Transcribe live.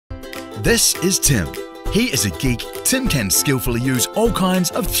This is Tim. He is a geek. Tim can skillfully use all kinds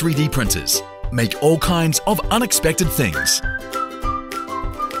of 3D printers, make all kinds of unexpected things.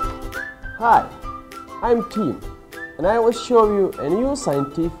 Hi, I'm Tim, and I will show you a new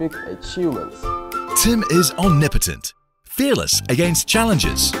scientific achievement. Tim is omnipotent, fearless against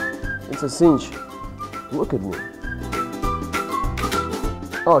challenges. It's a cinch. Look at me.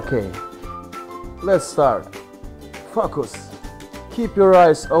 Okay, let's start. Focus. Keep your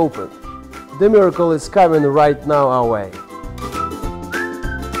eyes open. The miracle is coming right now our way.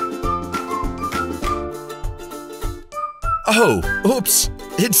 Oh, oops,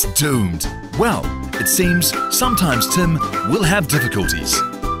 it's doomed. Well, it seems sometimes Tim will have difficulties.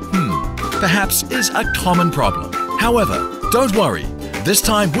 Perhaps is a common problem. However, don't worry, this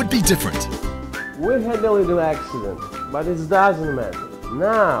time would be different. We had a little accident, but it doesn't matter.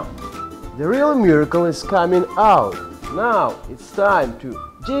 Now, the real miracle is coming out. Now, it's time to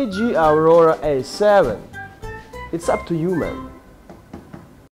JGAURORA A7. It's up to you, man.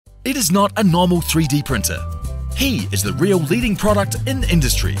 It is not a normal 3D printer. He is the real leading product in the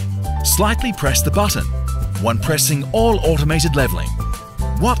industry. Slightly press the button. One pressing all automated leveling.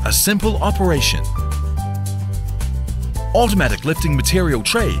 What a simple operation. Automatic lifting material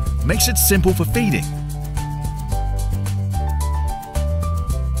tray makes it simple for feeding.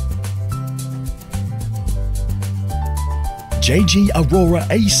 JGAURORA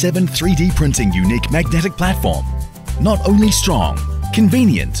A7 3D printing unique magnetic platform. Not only strong,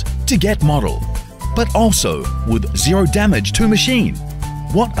 convenient to get model, but also with zero damage to machine.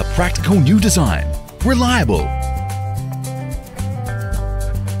 What a practical new design. Reliable.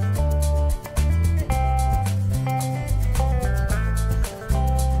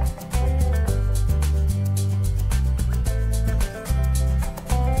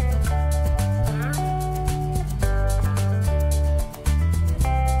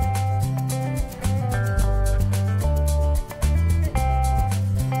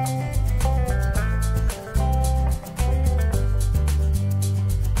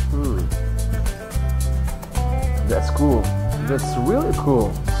 That's cool. That's really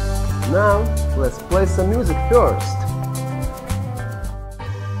cool. Now, let's play some music first.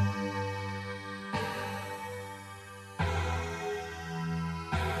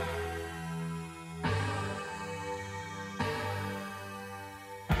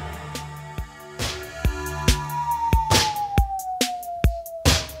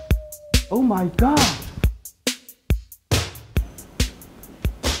 Oh my God!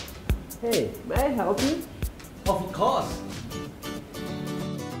 Hey, may I help you? Of course.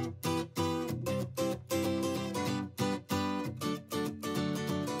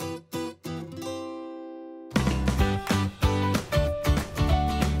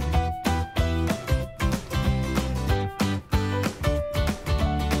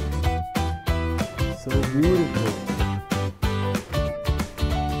 So beautiful.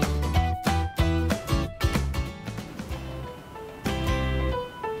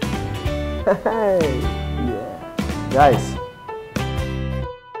 Hey, yeah. Guys,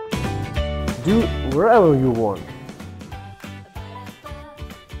 do wherever you want.